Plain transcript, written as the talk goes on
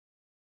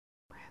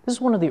This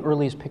is one of the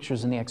earliest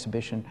pictures in the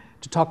exhibition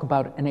to talk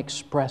about an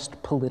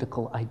expressed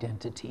political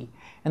identity.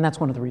 And that's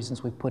one of the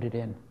reasons we put it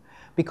in.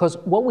 Because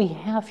what we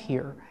have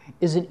here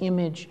is an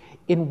image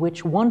in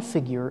which one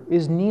figure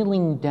is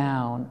kneeling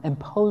down and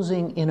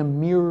posing in a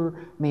mirror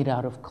made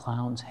out of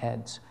clowns'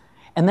 heads.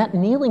 And that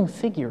kneeling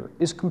figure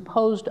is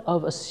composed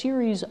of a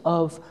series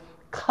of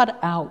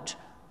cut-out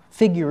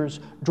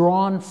figures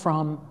drawn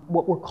from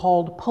what were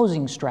called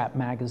posing strap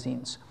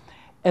magazines,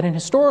 at an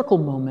historical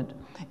moment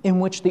in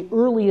which the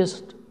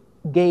earliest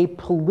gay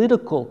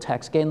political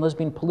text, gay and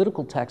lesbian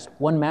political text,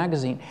 one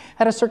magazine,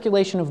 had a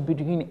circulation of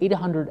between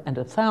 800 and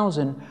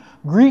 1,000.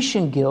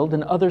 Grecian Guild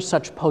and other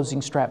such posing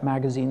strap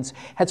magazines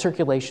had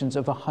circulations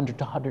of 100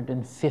 to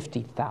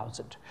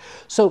 150,000.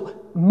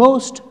 So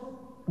most,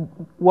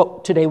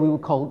 what today we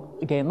would call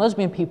gay and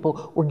lesbian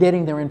people, were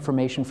getting their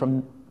information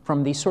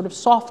from these sort of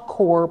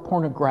soft-core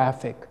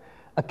pornographic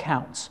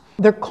accounts.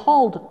 They're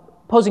called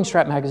posing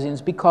strap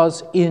magazines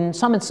because in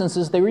some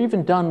instances they were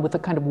even done with a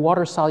kind of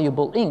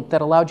water-soluble ink that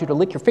allowed you to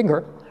lick your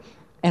finger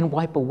and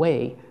wipe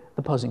away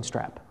the posing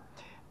strap,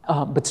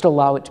 but still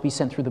allow it to be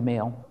sent through the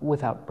mail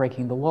without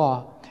breaking the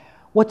law.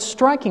 What's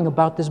striking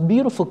about this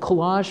beautiful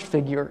collage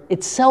figure,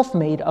 itself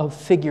made of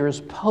figures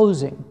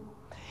posing,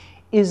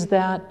 is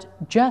that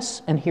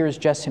Jess, and here's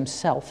Jess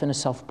himself in a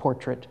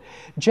self-portrait,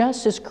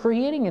 Jess is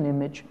creating an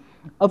image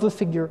of a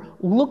figure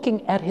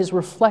looking at his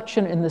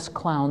reflection in this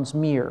clown's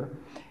mirror.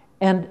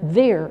 And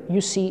there you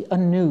see a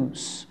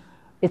noose.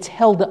 It's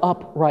held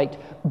upright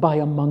by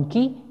a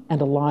monkey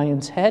and a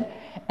lion's head,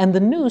 and the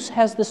noose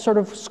has this sort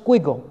of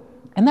squiggle.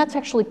 And that's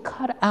actually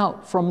cut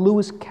out from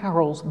Lewis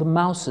Carroll's The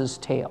Mouse's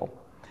Tale.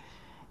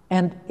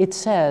 And it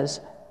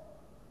says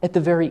at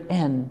the very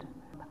end,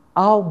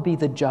 "I'll be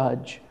the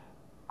judge,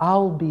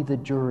 I'll be the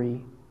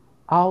jury,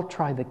 I'll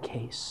try the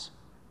case,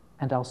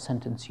 and I'll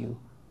sentence you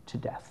to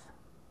death."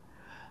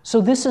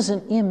 So this is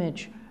an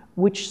image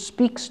which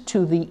speaks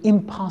to the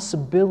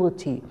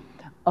impossibility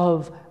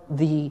of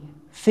the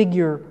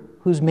figure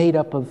who's made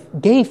up of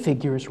gay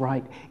figures,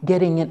 right,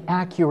 getting an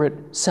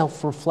accurate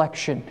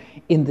self-reflection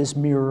in this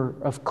mirror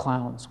of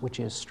clowns, which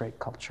is straight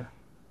culture.